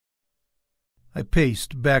I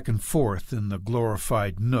paced back and forth in the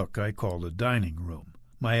glorified nook I called a dining room,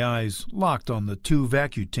 my eyes locked on the two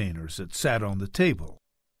vacutainers that sat on the table.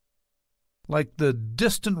 Like the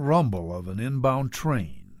distant rumble of an inbound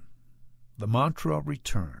train, the mantra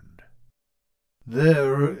returned.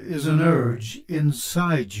 There is an urge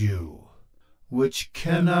inside you which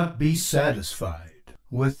cannot be satisfied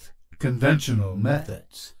with conventional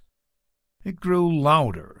methods. It grew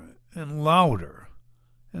louder and louder,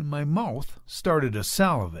 and my mouth started to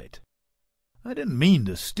salivate. I didn't mean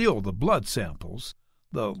to steal the blood samples.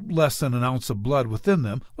 The less than an ounce of blood within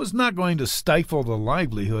them was not going to stifle the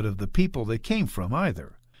livelihood of the people they came from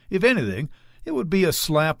either. If anything, it would be a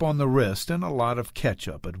slap on the wrist and a lot of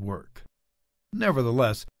catch-up at work.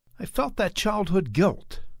 Nevertheless, I felt that childhood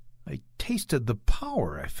guilt. I tasted the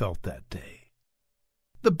power I felt that day.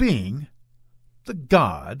 The being, the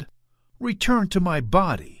God, returned to my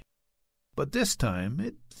body, but this time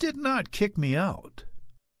it did not kick me out.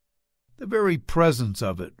 The very presence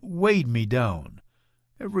of it weighed me down,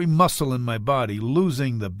 every muscle in my body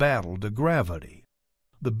losing the battle to gravity.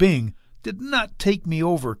 The being did not take me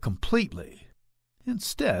over completely.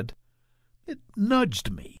 Instead, it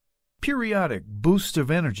nudged me. Periodic boosts of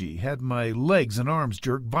energy had my legs and arms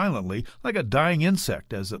jerk violently like a dying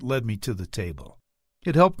insect as it led me to the table.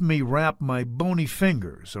 It helped me wrap my bony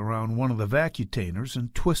fingers around one of the vacutainers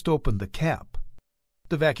and twist open the cap.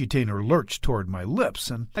 The vacutainer lurched toward my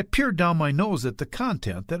lips, and I peered down my nose at the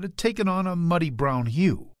content that had taken on a muddy brown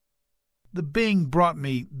hue. The being brought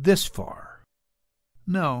me this far.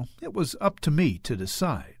 Now it was up to me to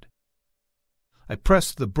decide. I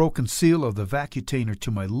pressed the broken seal of the vacutainer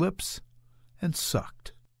to my lips and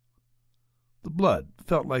sucked. The blood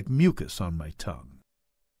felt like mucus on my tongue.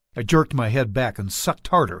 I jerked my head back and sucked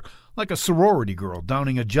harder, like a sorority girl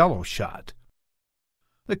downing a Jell-O shot.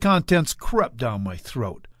 The contents crept down my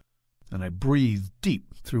throat, and I breathed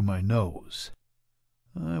deep through my nose.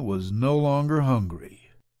 I was no longer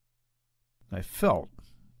hungry. I felt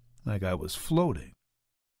like I was floating.